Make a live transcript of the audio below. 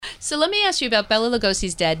So let me ask you about Bela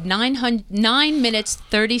Lugosi's Dead, 9 minutes,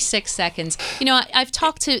 36 seconds. You know, I've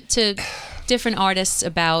talked to different artists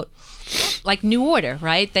about, like, New Order,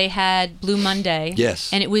 right? They had Blue Monday.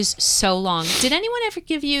 Yes. And it was so long. Did anyone ever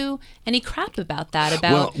give you any crap about that,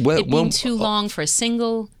 about it being too long for a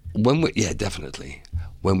single? Yeah, definitely.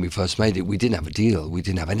 When we first made it, we didn't have a deal. We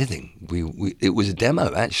didn't have anything. It was a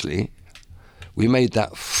demo, actually. We made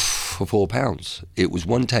that for £4. It was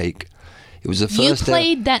one take. It was the first. You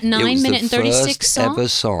played that 9 minute and 36 song? It was the first ever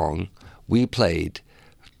song we played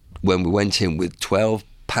when we went in with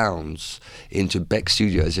 £12 into Beck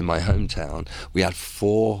Studios in my hometown. We had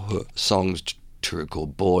 4 songs to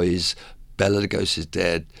record: Boys, Bela Lugosi's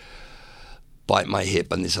Dead, Bite My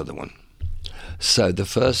Hip, and this other one. So the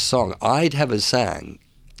first song I'd ever sang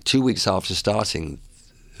 2 weeks after starting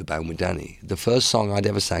the band with Danny, the first song I'd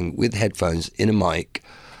ever sang with headphones in a mic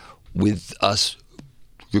with us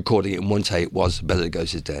recording it in one take was Bela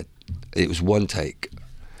Lugosi's Dead. It was one take.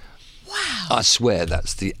 Wow. I swear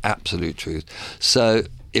that's the absolute truth. So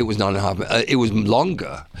it was 9.5 minutes. It was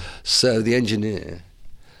longer. So the engineer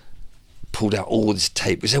pulled out all this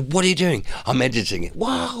tape. We said, "What are you doing?" "I'm editing it."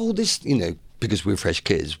 "Wow, this," because we were fresh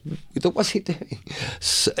kids. We thought, "What's he doing?"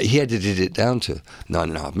 So he edited it down to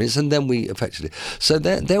 9.5 minutes, and then we affected it. So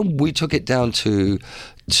then we took it down to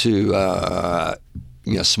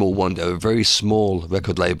Small Wonder, a very small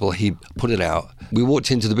record label. He put it out. We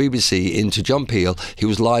walked into the BBC, into John Peel. He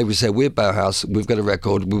was live. We said, "We're Bauhaus. We've got a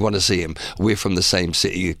record. We want to see him. We're from the same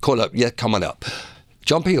city. Call up. Yeah, come on up."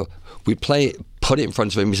 John Peel. We put it in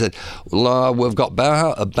front of him. He said, "Well, we've got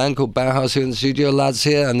a band called Bauhaus here in the studio, lads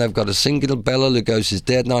here, and they've got a single, Bela Lugosi's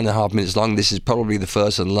Dead, 9.5 minutes long. This is probably the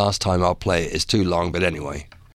first and last time I'll play it. It's too long, but anyway."